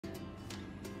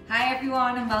Hi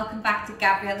everyone and welcome back to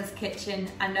Gabriella's Kitchen.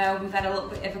 I know we've had a little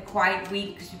bit of a quiet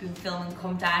week because we've been filming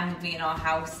Come Down With Me in our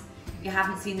house. If you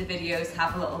haven't seen the videos,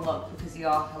 have a little look because they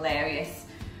are hilarious.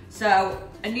 So,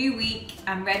 a new week,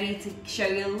 I'm ready to show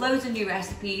you loads of new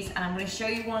recipes and I'm going to show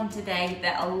you one today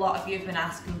that a lot of you have been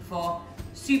asking for.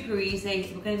 Super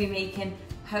easy. We're going to be making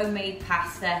homemade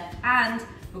pasta and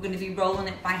we're going to be rolling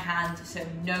it by hand, so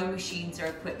no machines or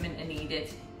equipment are needed.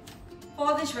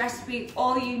 For this recipe,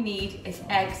 all you need is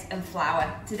eggs and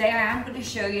flour. Today I am going to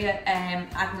show you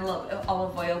adding a little bit of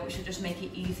olive oil, which will just make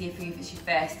it easier for you if it's your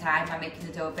first time by making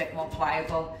the dough a bit more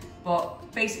pliable.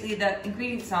 But basically the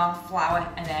ingredients are flour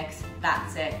and eggs,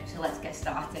 that's it. So let's get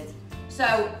started.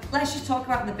 So let's just talk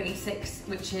about the basics,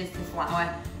 which is the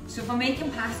flour. So if we're making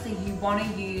pasta, you want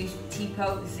to use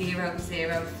Tipo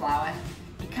 00 flour.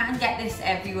 You can get this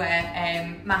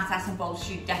everywhere. Matas and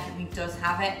Bolshoot definitely does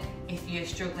have it if you're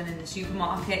struggling in the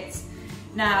supermarkets.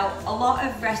 Now, a lot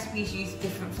of recipes use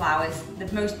different flours. The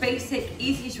most basic,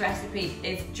 easiest recipe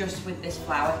is just with this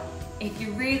flour. If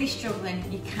you're really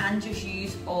struggling, you can just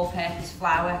use all-purpose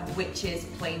flour, which is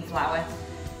plain flour.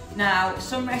 Now,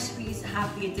 some recipes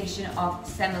have the addition of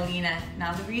semolina.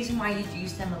 Now, the reason why you do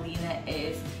semolina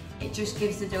is it just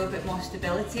gives the dough a bit more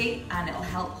stability and it'll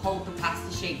help hold the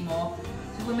pasta shape more.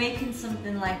 So we're making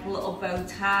something like little bow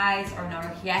ties or an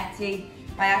orecchiette.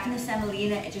 By adding the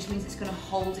semolina, it just means it's going to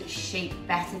hold its shape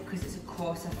better because it's a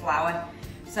coarser flour.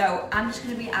 So I'm just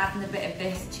going to be adding a bit of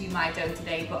this to my dough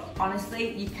today, but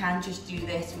honestly, you can just do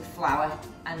this with flour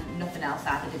and nothing else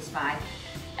added, it's fine.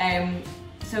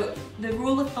 So the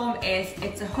rule of thumb is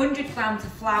it's 100 grams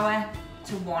of flour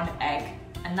to 1 egg,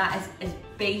 and that is as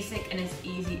basic and as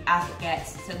easy as it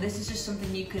gets. So this is just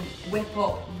something you can whip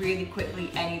up really quickly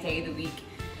any day of the week.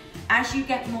 As you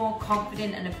get more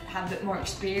confident and have a bit more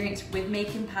experience with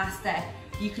making pasta,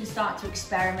 you can start to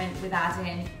experiment with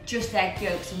adding just egg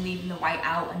yolks and leaving the white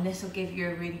out, and this will give you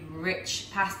a really rich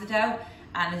pasta dough,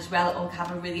 and as well it will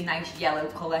have a really nice yellow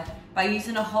colour. By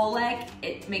using a whole egg,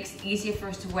 it makes it easier for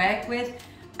us to work with,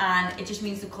 and it just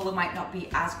means the colour might not be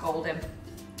as golden.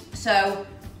 So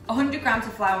 100 grams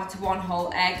of flour to 1 whole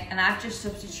egg, and I've just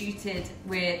substituted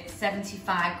with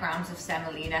 75 grams of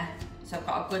semolina. So I've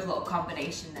got a good little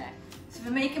combination there. So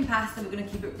for making pasta, we're going to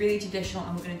keep it really traditional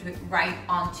and we're going to do it right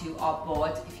onto our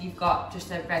board. If you've got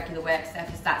just a regular work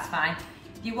surface, that's fine.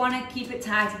 If you want to keep it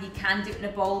tidy, you can do it in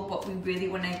a bowl, but we really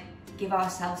want to give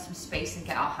ourselves some space and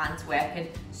get our hands working.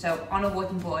 So on a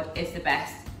wooden board is the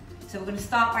best. So we're going to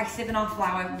start by sieving our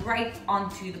flour right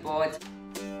onto the board.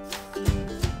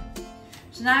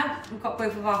 So now we've got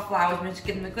both of our flours, we're just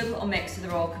giving them a good little mix so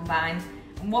they're all combined.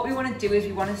 And what we want to do is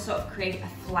we want to sort of create a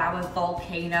flour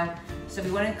volcano. So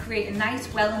we want to create a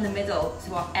nice well in the middle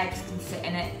so our eggs can sit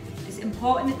in it. It's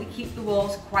important that we keep the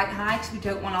walls quite high because we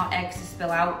don't want our eggs to spill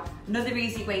out. Another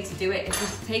easy way to do it is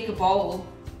just to take a bowl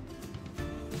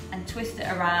and twist it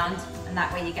around, and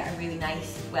that way you get a really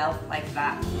nice well like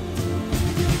that.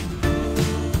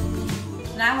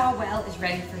 So now our well is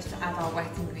ready for us to add our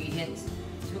wet ingredients.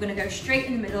 So we're going to go straight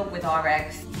in the middle with our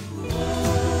eggs.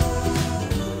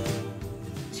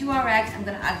 To our eggs, I'm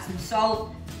going to add some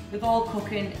salt. With all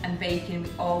cooking and baking, we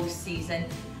always season.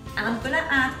 And I'm going to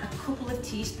add a couple of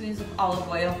teaspoons of olive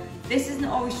oil. This isn't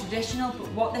always traditional,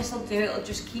 but what this will do, it'll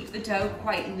just keep the dough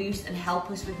quite loose and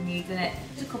help us with kneading it.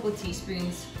 Just a couple of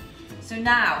teaspoons. So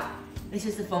now, this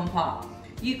is the fun part.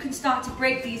 You can start to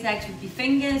break these eggs with your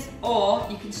fingers, or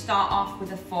you can start off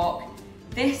with a fork.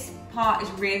 This part is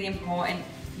really important.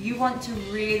 You want to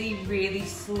really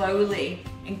slowly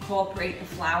incorporate the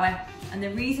flour. And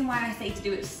the reason why I say to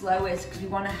do it slow is because we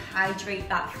want to hydrate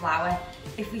that flour.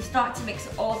 If we start to mix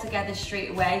it all together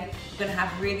straight away, we're going to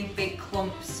have really big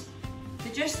clumps. So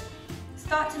just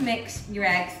start to mix your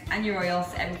eggs and your oil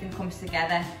so everything comes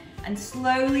together. And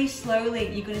slowly,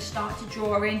 you're going to start to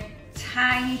draw in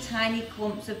tiny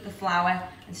clumps of the flour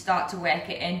and start to work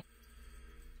it in.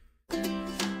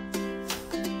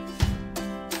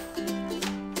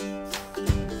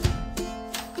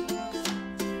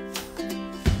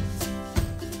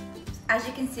 As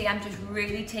you can see, I'm just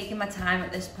really taking my time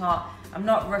at this part. I'm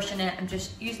not rushing it, I'm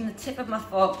just using the tip of my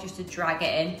fork just to drag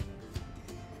it in.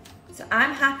 So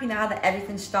I'm happy now that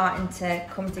everything's starting to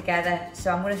come together.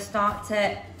 So I'm going to start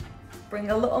to bring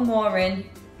a little more in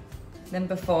than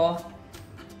before.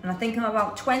 And I think I'm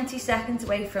about 20 seconds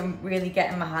away from really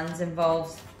getting my hands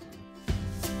involved.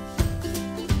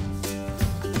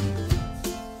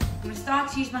 I'm going to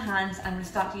start to use my hands, I'm going to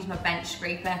start to use my bench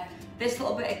scraper. This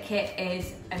little bit of kit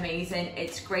is amazing.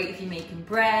 It's great if you're making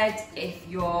bread, if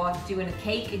you're doing a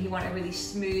cake and you want a really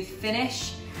smooth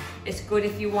finish. It's good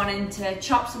if you're wanting to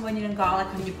chop some onion and garlic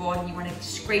on your board and you want to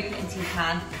scrape it into your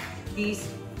pan.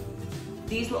 These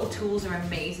These little tools are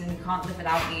amazing, you can't live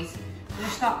without these. I'm gonna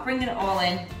start bringing it all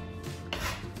in,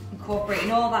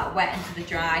 incorporating all that wet into the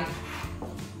dry.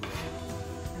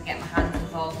 I'm gonna get my hands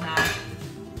involved now.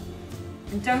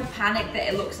 And don't panic that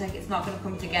it looks like it's not gonna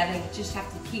come together, you just have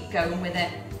to keep going with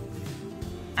it.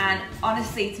 And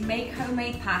honestly, to make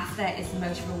homemade pasta is the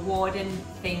most rewarding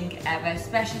thing ever,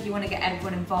 especially if you want to get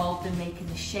everyone involved in making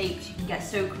the shapes. You can get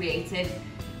so creative.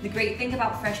 The great thing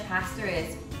about fresh pasta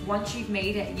is once you've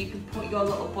made it, you can put your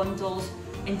little bundles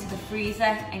into the freezer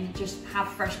and just have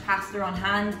fresh pasta on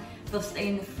hand. They'll stay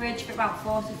in the fridge for about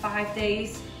 4 to 5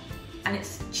 days, and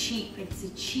it's cheap. It's the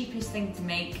cheapest thing to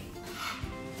make.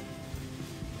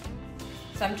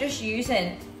 So I'm just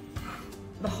using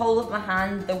the whole of my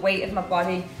hand, the weight of my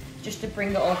body, just to bring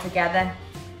it all together.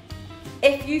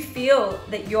 If you feel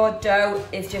that your dough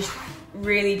is just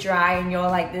really dry and you're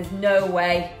like, there's no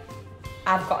way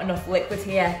I've got enough liquid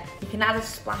here, you can add a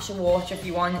splash of water if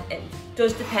you want. It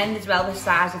does depend as well the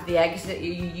size of the eggs that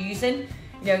you're using.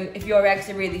 You know, if your eggs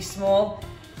are really small,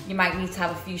 you might need to have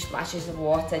a few splashes of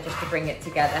water just to bring it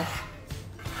together.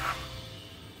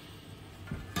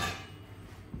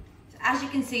 So as you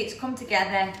can see, it's come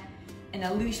together in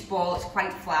a loose ball. It's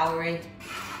quite floury.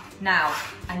 Now,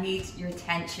 I need your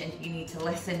attention. You need to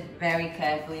listen very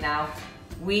carefully now.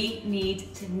 We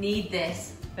need to knead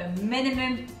this for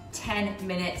minimum 10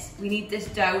 minutes. We need this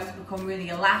dough to become really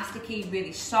elasticy,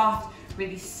 really soft,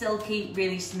 really silky,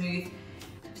 really smooth.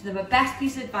 So the best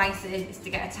piece of advice is to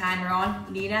get a timer on.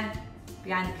 Nina,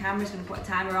 behind the camera, is gonna put a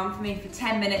timer on for me for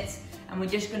 10 minutes, and we're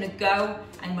just gonna go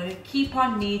and we're gonna keep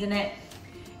on kneading it.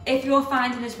 If you're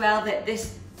finding as well that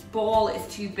this ball is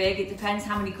too big, it depends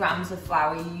how many grams of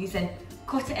flour you're using.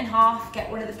 Cut it in half,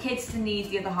 get one of the kids to knead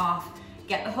the other half,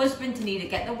 get the husband to knead it,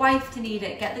 get the wife to knead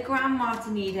it, get the grandma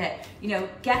to knead it. You know,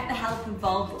 get the help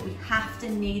involved, but we have to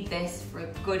knead this for a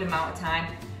good amount of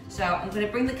time. So I'm going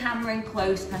to bring the camera in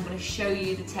close and I'm going to show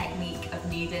you the technique of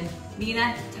kneading.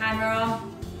 Nina, timer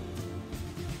on.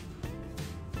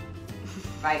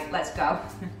 Right, let's go.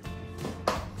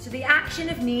 So the action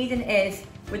of kneading is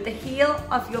with the heel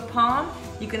of your palm,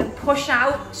 you're going to push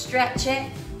out, stretch it,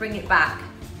 bring it back.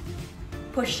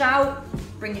 Push out,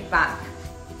 bring it back.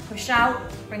 Push out,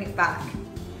 bring it back.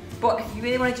 But if you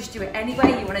really want to just do it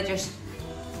anyway, you want to just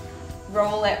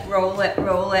roll it, roll it,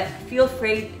 roll it. Feel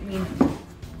free. I mean,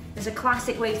 there's a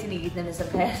classic way to knead and there's a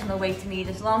personal way to knead.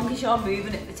 As long as you're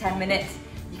moving it for 10 minutes,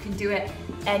 you can do it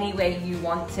any way you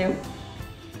want to.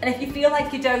 And if you feel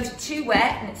like your dough's too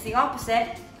wet and it's the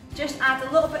opposite, just add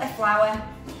a little bit of flour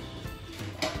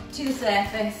to the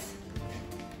surface.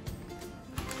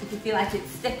 If you feel like it's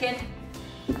sticking,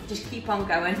 just keep on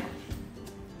going.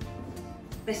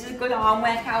 This is a good arm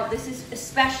workout. This is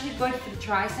especially good for the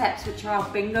triceps, which are our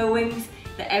bingo wings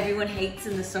that everyone hates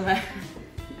in the summer.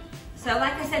 So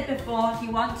like I said before, if you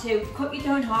want to, cut your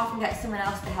dough in half and get someone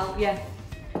else to help you.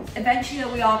 Eventually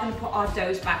we are going to put our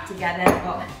doughs back together,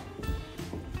 but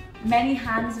many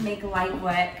hands make light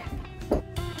work.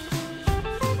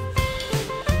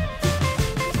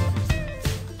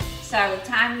 So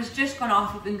time has just gone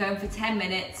off, we've been going for 10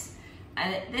 minutes.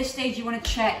 And at this stage you want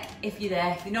to check if you're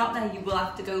there. If you're not there, you will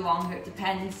have to go longer. It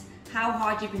depends how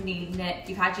hard you've been kneading it. If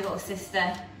you've had your little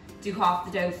sister do half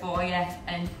the dough for you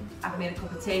and I've made a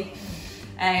cup of tea.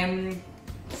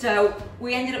 So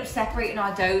we ended up separating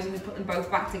our doughs and we put them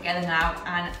both back together now.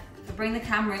 And if I bring the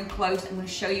camera in close, I'm going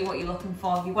to show you what you're looking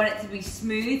for. You want it to be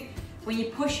smooth. When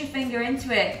you push your finger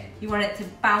into it, you want it to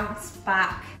bounce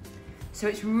back. So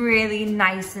it's really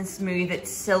nice and smooth, it's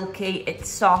silky, it's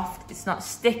soft, it's not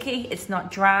sticky, it's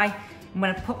not dry. And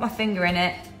when I put my finger in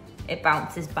it, it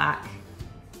bounces back.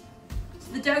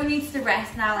 So the dough needs to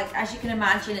rest now. Like as you can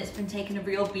imagine, it's been taking a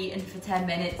real beating for 10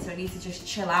 minutes, so it needs to just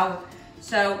chill out.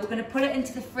 So we're gonna put it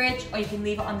into the fridge or you can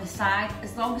leave it on the side,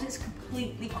 as long as it's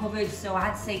completely covered. So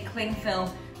I'd say cling film,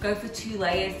 go for 2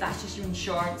 layers. That's just your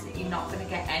insurance that you're not gonna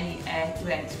get any air to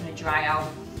it, it's gonna dry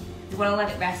out. You want to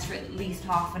let it rest for at least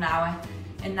half an hour.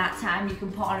 In that time, you can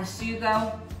put on a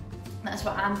sugo. That's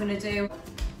what I'm going to do.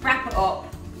 Wrap it up,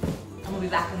 and we'll be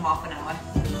back in half an hour.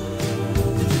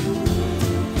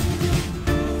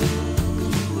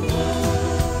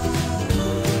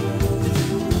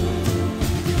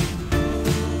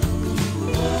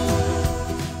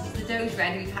 So the dough's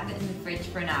ready. We've had it in the fridge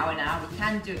for an hour now. We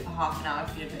can do it for half an hour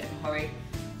if you're in a bit of a hurry.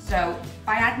 So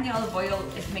by adding the olive oil,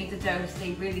 it's made the dough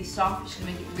stay really soft, which is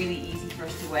going to make it really easy for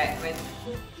us to work with.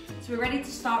 So we're ready to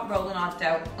start rolling our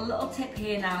dough. A little tip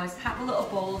here now is have a little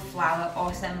bowl of flour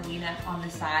or semolina on the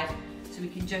side so we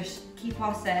can just keep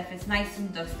our surface nice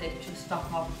and dusted, which will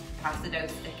stop our pasta dough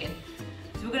sticking.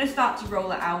 So we're going to start to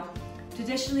roll it out.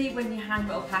 Traditionally, when you hand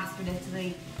roll pasta in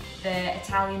Italy, the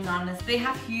Italian nonnas. They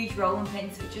have huge rolling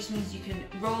pins, so it just means you can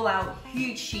roll out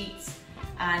huge sheets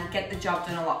and get the job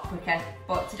done a lot quicker.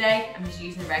 But today, I'm just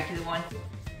using a regular one.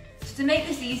 So to make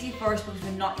this easier for us, because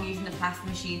we're not using the pasta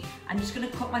machine, I'm just going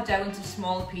to cut my dough into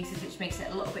smaller pieces, which makes it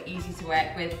a little bit easier to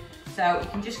work with. So you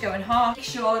can just go in half. Make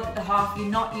sure that the half you're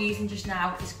not using just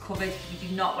now is covered. You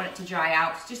do not want it to dry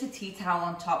out. So just a tea towel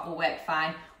on top will work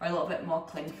fine, or a little bit more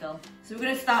cling film. So we're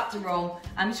going to start to roll.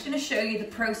 I'm just going to show you the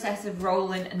process of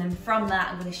rolling, and then from that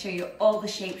I'm going to show you all the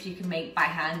shapes you can make by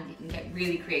hand. You can get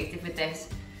really creative with this.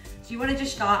 So you want to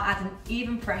just start adding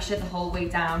even pressure the whole way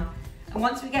down. And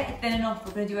once we get it thin enough,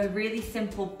 we're going to do a really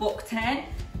simple buck turn,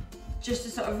 just to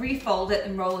sort of refold it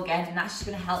and roll again, and that's just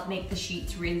going to help make the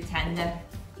sheets really tender.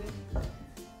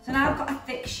 So now I've got a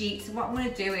thick sheet, so what I'm going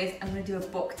to do is I'm going to do a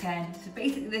buck turn. So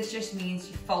basically this just means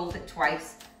you fold it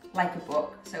twice, like a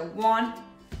buck. So 1,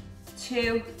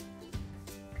 2,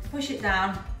 push it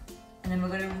down, and then we're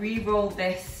going to re-roll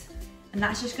this, and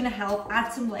that's just going to help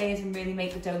add some layers and really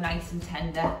make the dough nice and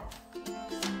tender.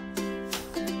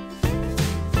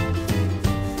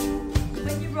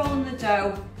 Rolling the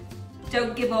dough,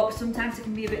 don't give up. Sometimes it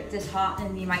can be a bit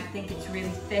disheartening. You might think it's really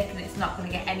thick and it's not going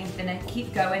to get any thinner.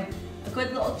 Keep going. A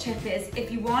good little tip is,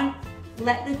 if you want,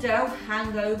 let the dough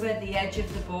hang over the edge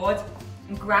of the board,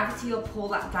 and gravity will pull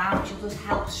that down, which will just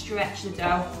help stretch the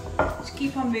dough. Just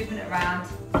keep on moving it around,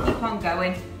 keep on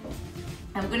going.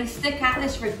 I'm going to stick at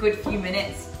this for a good few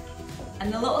minutes.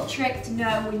 And the little trick to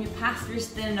know when your pasta is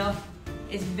thin enough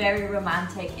is very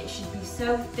romantic. It should be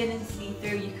so thin and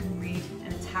see-through you can read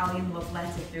an Italian love letter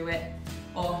through it,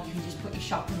 or you can just put your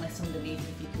shopping list underneath.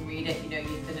 If you can read it, you know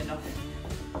you're thin enough.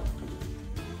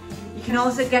 You can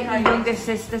also get your younger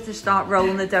sister to start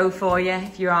rolling the dough for you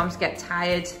if your arms get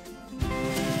tired.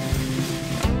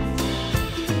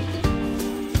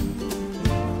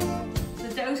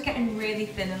 The dough's getting really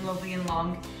thin and lovely and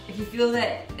long. If you feel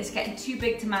that it's getting too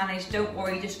big to manage, don't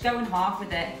worry, just go in half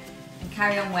with it and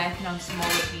carry on working on smaller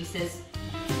pieces.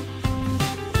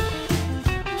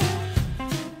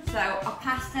 So our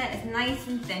pasta is nice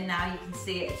and thin now, you can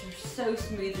see it, it's so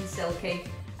smooth and silky,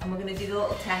 and we're going to do the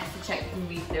little test to check we can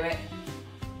read through it.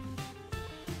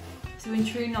 So in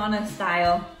true nonna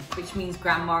style, which means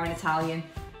grandma in Italian,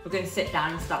 we're going to sit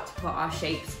down and start to put our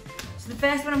shapes. So the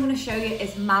first one I'm going to show you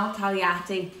is mal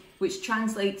tagliati, which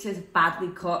translates as badly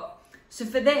cut. So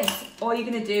for this, all you're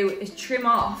going to do is trim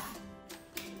off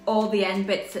all the end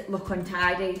bits that look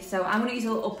untidy. So I'm going to use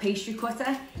a little pastry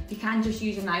cutter. You can just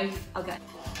use a knife.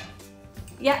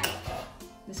 Yeah,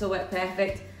 this will work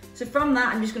perfect. So from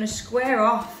that, I'm just going to square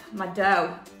off my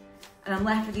dough, and I'm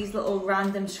left with these little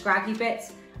random scraggy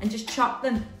bits, and just chop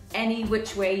them any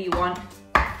which way you want,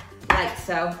 like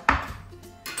so.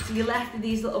 So you're left with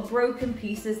these little broken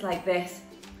pieces like this.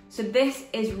 So this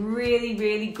is really,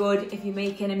 really good if you're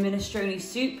making a minestrone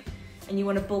soup and you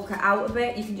want to bulk it out a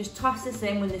bit. You can just toss this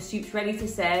in when the soup's ready to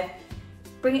serve,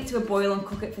 bring it to a boil and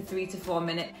cook it for 3 to 4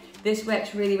 minutes. This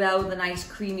works really well with a nice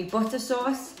creamy butter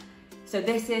sauce. So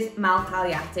this is mal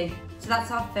tagliati. So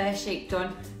that's our first shape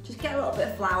done. Just get a little bit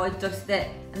of flour, dust it,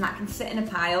 and that can sit in a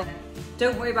pile.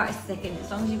 Don't worry about it sticking.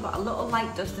 As long as you've got a little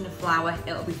light dusting of flour,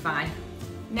 it'll be fine.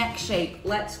 Next shape,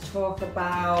 let's talk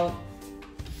about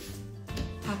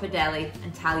Pappardelle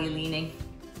and Tagliolini.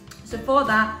 So for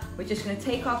that, we're just going to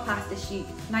take our pasta sheet,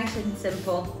 nice and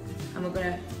simple, and we're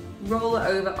going to roll it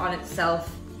over on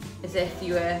itself as if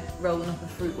you were rolling up a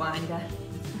fruit winder.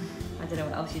 I don't know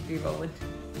what else you'd be rolling.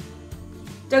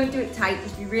 Don't do it tight,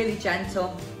 just be really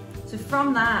gentle. So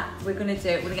from that, we're going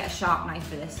to get a sharp knife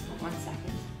for this. 1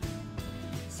 second.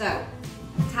 So,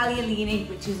 tagliolini,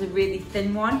 which is a really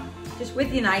thin one, just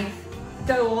with your knife,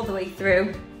 go all the way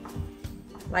through,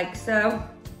 like so.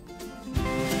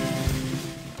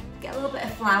 Get a little bit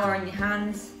of flour on your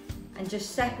hands and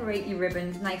just separate your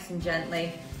ribbons nice and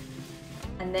gently.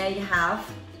 And there you have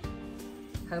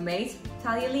homemade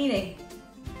tagliolini.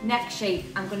 Next shape,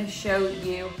 I'm going to show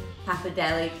you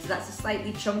Pappardelle. So that's a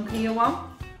slightly chunkier one.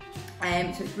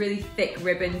 So it's really thick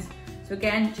ribbons. So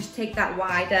again, just take that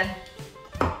wider,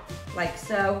 like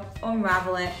so,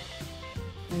 unravel it,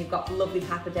 and you've got lovely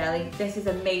Pappardelle. This is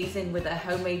amazing with a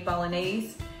homemade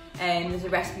bolognese. There's a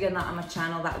recipe on that on my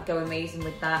channel that would go amazing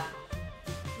with that.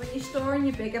 When you're storing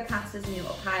your bigger pastas in your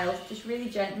little piles, just really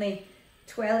gently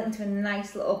twirl it into a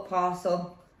nice little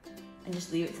parcel and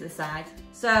just leave it to the side.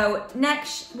 So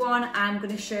next one I'm going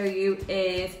to show you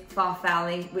is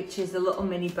Farfalle, which is the little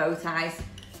mini bow ties.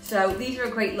 So these are a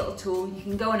great little tool. You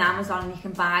can go on Amazon and you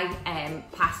can buy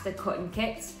pasta cutting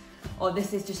kits, or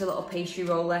this is just a little pastry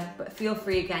roller, but feel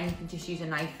free again, you can just use a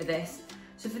knife for this.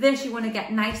 So for this you want to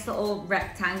get nice little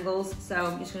rectangles, so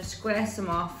I'm just going to square some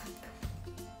off.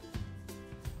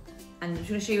 And I'm just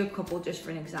gonna show you a couple just for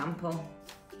an example.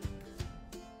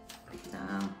 So.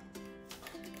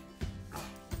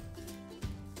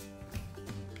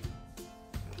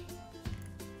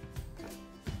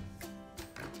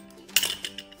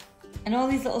 And all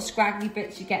these little scraggly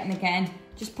bits you're getting again,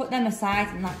 just put them aside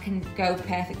and that can go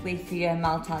perfectly for your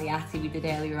tagliati we did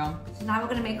earlier on. So now we're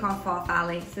gonna make our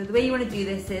farfalle. So the way you wanna do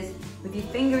this is, with your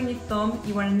finger and your thumb,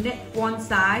 you wanna nip one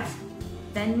side,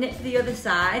 then nip the other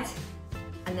side,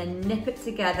 and then nip it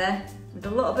together with a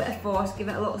little bit of force, give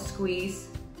it a little squeeze,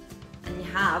 and you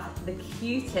have the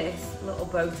cutest little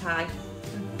bow tie.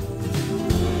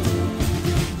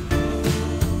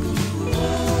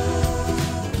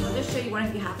 One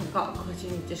if you haven't got a cutter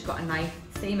and you've just got a knife,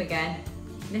 same again,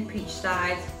 nip each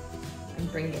side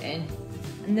and bring it in.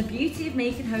 And the beauty of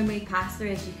making homemade pasta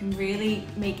is you can really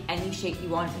make any shape you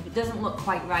want. If it doesn't look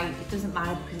quite right, it doesn't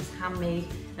matter because it's handmade,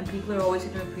 and people are always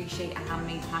going to appreciate a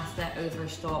handmade pasta over a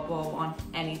store-bought one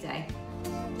any day.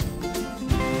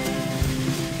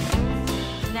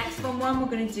 The next fun one, we're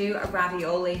going to do a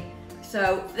ravioli.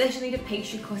 So for this you need a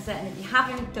pastry cutter, and if you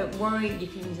haven't, don't worry, you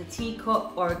can use a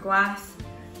teacup or a glass.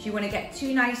 So you want to get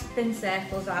 2 nice thin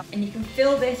circles out, and you can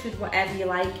fill this with whatever you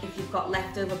like. If you've got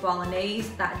leftover bolognese,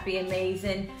 that'd be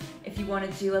amazing. If you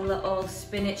want to do a little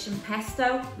spinach and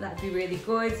pesto, that'd be really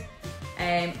good.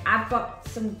 I've got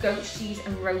some goat cheese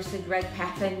and roasted red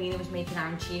pepper. Nina was making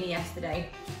arancini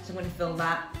yesterday, so I'm going to fill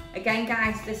that. Again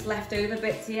guys, this leftover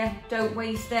bits here, don't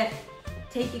waste it.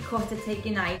 Take your cutter, take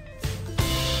your knife.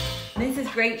 And this is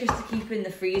great just to keep in the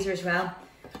freezer as well.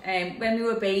 When we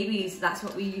were babies, that's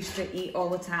what we used to eat all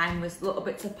the time, was little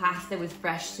bits of pasta with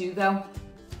fresh sugo.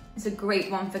 It's a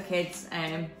great one for kids,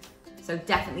 so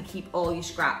definitely keep all your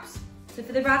scraps. So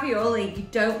for the ravioli, you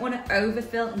don't want to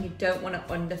overfill and you don't want to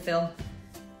underfill.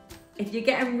 If you're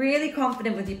getting really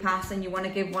confident with your pasta and you want to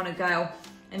give one a go,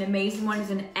 an amazing one is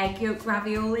an egg yolk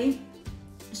ravioli.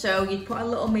 So you'd put a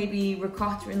little maybe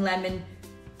ricotta and lemon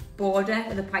border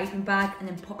with a piping bag, and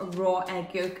then put a raw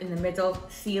egg yolk in the middle,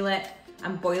 seal it,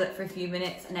 and boil it for a few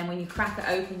minutes, and then when you crack it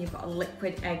open, you've got a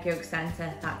liquid egg yolk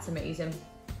center. That's amazing.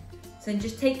 So then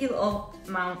just take your little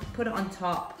amount, put it on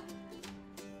top,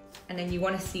 and then you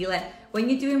want to seal it. When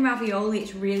you're doing ravioli,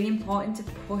 it's really important to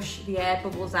push the air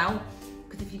bubbles out,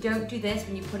 because if you don't do this,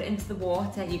 when you put it into the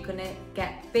water, you're gonna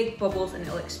get big bubbles and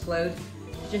it'll explode.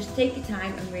 So just take your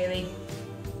time and really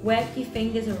work your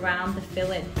fingers around the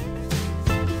filling.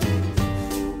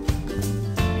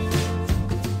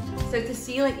 So to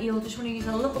seal it, you'll just want to use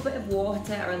a little bit of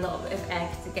water or a little bit of egg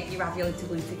to get your ravioli to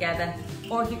glue together.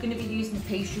 Or if you're going to be using a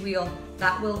pastry wheel,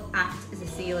 that will act as a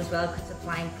seal as well because it's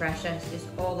applying pressure, so just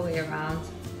all the way around.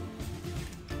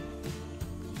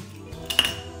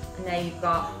 And there you've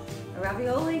got a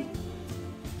ravioli.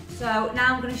 So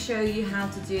now I'm going to show you how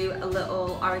to do a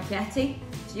little orecchiette.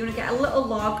 So you want to get a little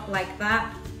log like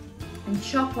that and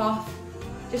chop off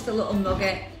just a little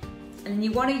nugget. And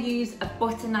you want to use a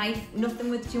butter knife,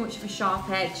 nothing with too much of a sharp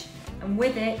edge. And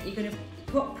with it, you're going to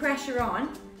put pressure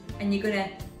on and you're going to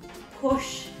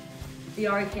push the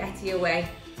orecchiette away.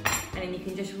 And then you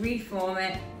can just reform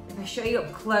it. If I show you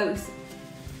up close,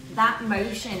 that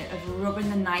motion of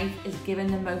rubbing the knife is giving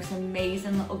the most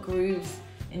amazing little grooves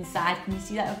inside. Can you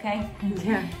see that okay?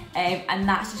 Yeah. And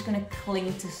that's just going to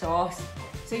cling to sauce.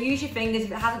 So use your fingers.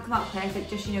 If it hasn't come out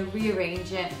perfect, just,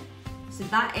 rearrange it. So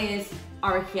that is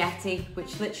orecchiette,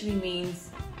 which literally means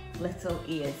little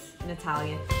ears in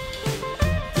Italian.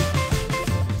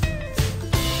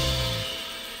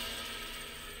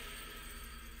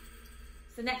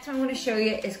 So the next one I'm going to show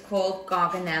you is called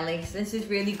Garganelli. So this is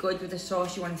really good with the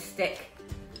sauce you want to stick.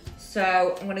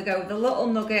 So I'm going to go with a little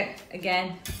nugget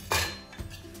again.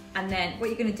 And then what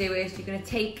you're going to do is you're going to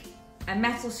take a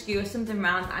metal skewer, something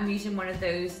round. I'm using one of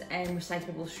those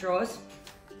recyclable straws,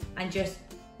 and just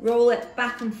roll it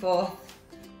back and forth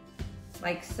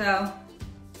like so,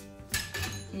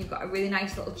 and you've got a really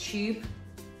nice little tube,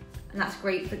 and that's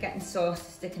great for getting sauce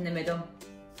to stick in the middle.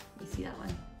 You see that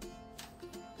one?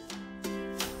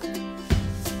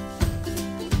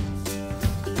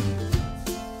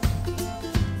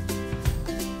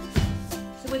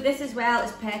 So with this as well,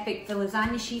 it's perfect for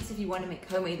lasagna sheets if you want to make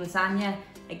homemade lasagna.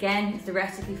 Again, it's the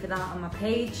recipe for that on my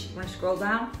page. You want to scroll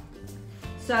down.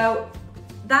 So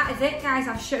that is it, guys.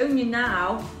 I've shown you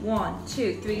now 1,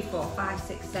 2, 3, 4, 5,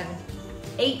 6, 7,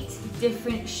 8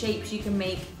 different shapes you can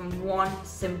make from one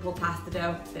simple pasta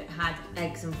dough that had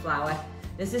eggs and flour.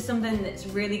 This is something that's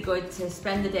really good to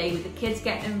spend the day with the kids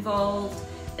getting involved,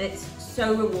 and it's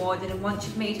so rewarding. And once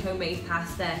you've made homemade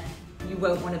pasta, you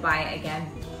won't want to buy it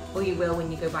again, or you will when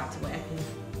you go back to work and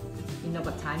you've not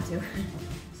got time to.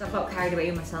 So I've got carried away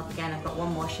with myself again. I've got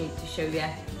one more shape to show you,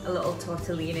 a little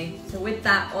tortellini. So with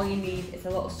that, all you need is a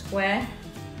little square.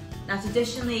 Now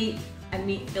traditionally, a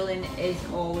meat filling is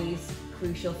always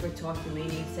crucial for a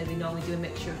tortellini. So we normally do a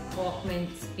mixture of pork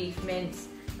mince, beef mince,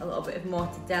 a little bit of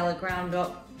mortadella ground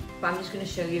up. But I'm just going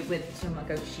to show you with some of my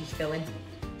goat cheese filling.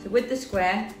 So with the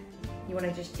square, you want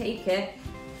to just take it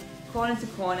corner to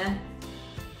corner,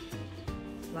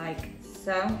 like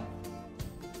so.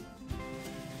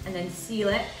 And then seal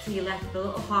it so you're left with a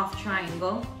little half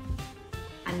triangle,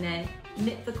 and then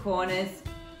knit the corners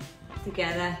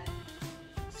together,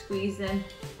 squeeze them,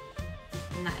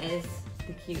 and that is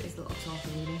the cutest little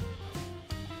tortellini.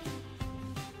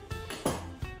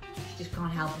 She just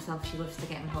can't help herself, she loves to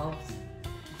get involved.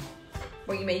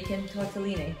 What are you making?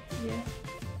 Tortellini? Yeah.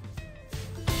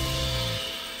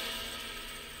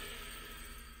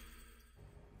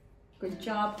 Good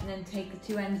job, and then take the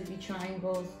two ends of your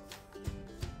triangles,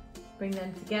 bring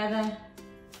them together,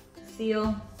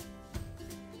 seal.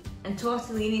 And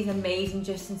tortellini is amazing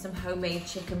just in some homemade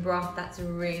chicken broth. That's a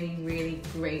really, really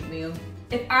great meal.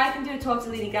 If I can do a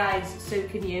tortellini, guys, so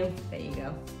can you. There you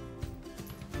go.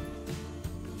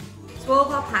 So all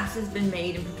of our pasta's been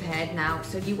made and prepared now.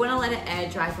 So you want to let it air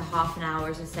dry for half an hour,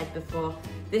 as I said before.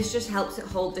 This just helps it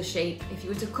hold the shape. If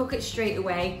you were to cook it straight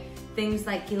away, things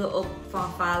like your little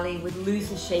farfalle would lose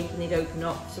the shape and they'd open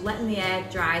up. So letting the air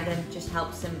dry them just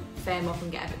helps them firm up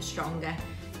and get a bit stronger.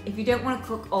 If you don't want to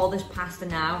cook all this pasta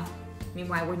now, I mean,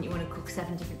 why wouldn't you want to cook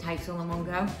 7 different types all in one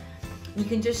go? You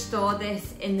can just store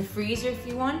this in the freezer if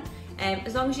you want.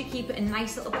 As long as you keep it in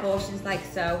nice little portions like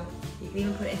so. You can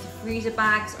even put it into freezer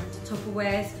bags or into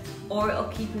Tupperwares, or it'll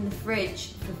keep in the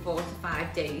fridge for 4 to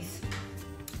 5 days.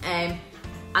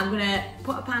 I'm gonna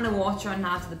put a pan of water on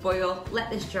now to the boil, let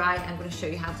this dry, and I'm gonna show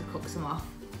you how to cook some off.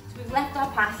 So we've left our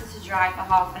pasta to dry for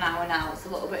half an hour now. It's a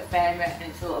little bit firmer and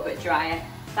it's a little bit drier.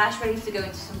 That's ready to go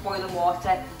into some boiling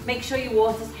water. Make sure your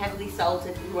water's heavily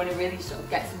salted if you want to really sort of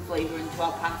get some flavour into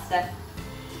our pasta.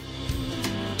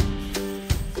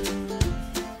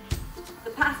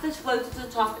 The pasta's floated to the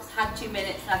top, it's had 2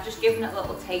 minutes, and I've just given it a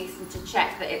little taste and to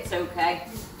check that it's okay.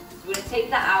 So we're going to take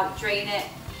that out, drain it,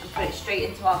 and put it straight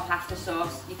into our pasta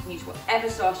sauce. You can use whatever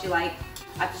sauce you like.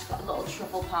 I've just got a little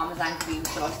truffle parmesan cream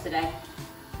sauce today.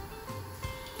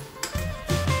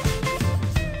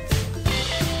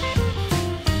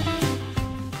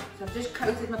 So I've just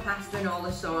coated my pasta in all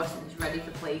the sauce and it's ready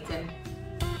for plating.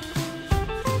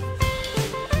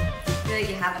 There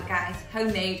you have it, guys.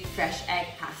 Homemade fresh egg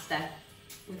pasta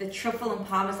with a truffle and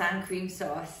parmesan cream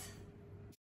sauce.